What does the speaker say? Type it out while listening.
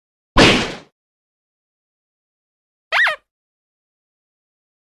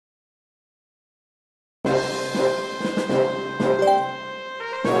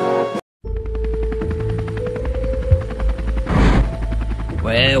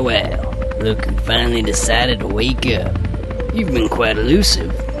Well, well, look who finally decided to wake up. You've been quite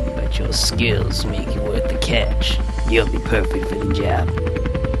elusive, but your skills make you worth the catch. You'll be perfect for the job.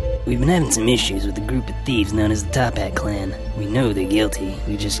 We've been having some issues with a group of thieves known as the Top Hat Clan. We know they're guilty,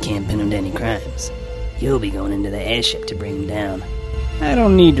 we just can't pin them to any crimes. You'll be going into the airship to bring them down. I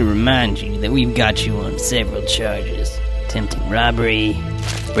don't need to remind you that we've got you on several charges. Attempting robbery,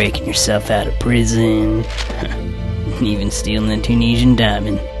 breaking yourself out of prison, and even stealing a Tunisian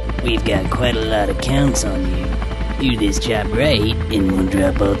diamond. We've got quite a lot of counts on you. Do this job right, and we'll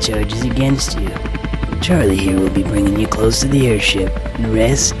drop all charges against you. Charlie here will be bringing you close to the airship. The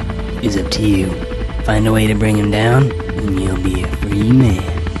rest is up to you. Find a way to bring him down, and you'll be a free man.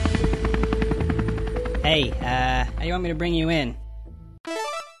 Hey, how do you want me to bring you in?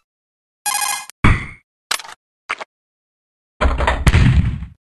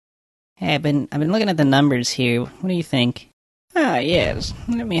 Hey, I've been looking at the numbers here. What do you think? Ah, yes.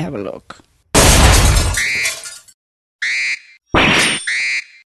 Let me have a look.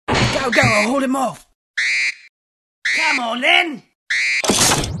 Go, hold him off! Come on, then!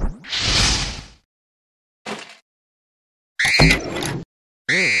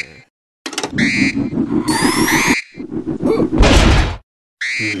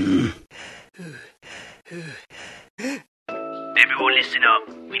 Everyone listen up.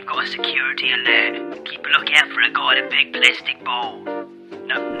 We've got a security alert. Keep a lookout for a guy in a big plastic ball.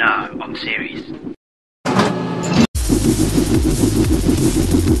 No, I'm serious.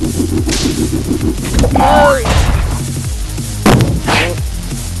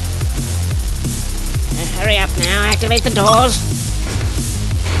 Hurry up now, activate the doors.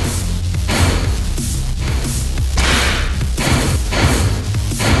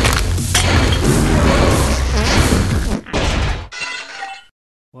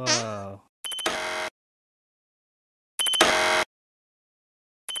 Whoa.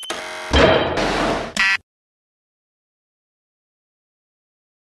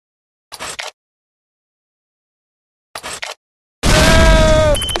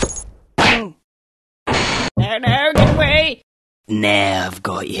 No, get away! Now I've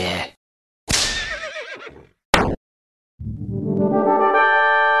got you.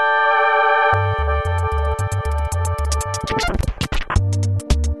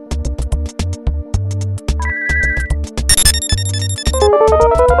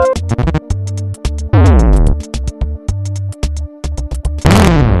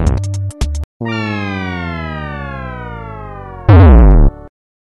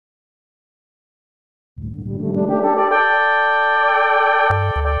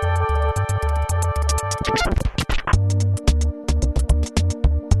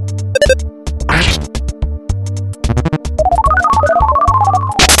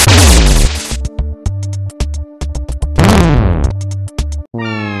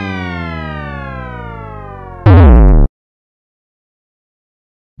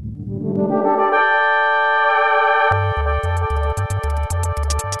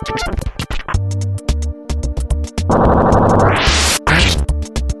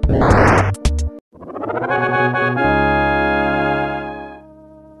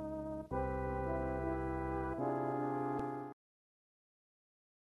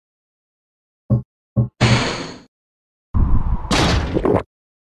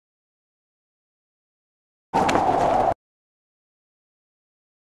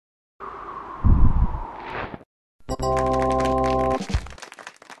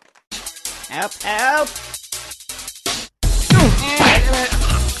 Help!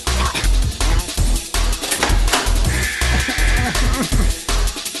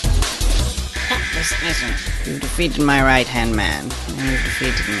 Listen. You've defeated my right-hand man, and you've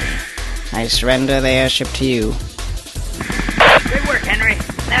defeated me. I surrender the airship to you. Great work, Henry.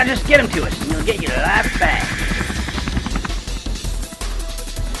 Now just get him to us, and you'll get your life back.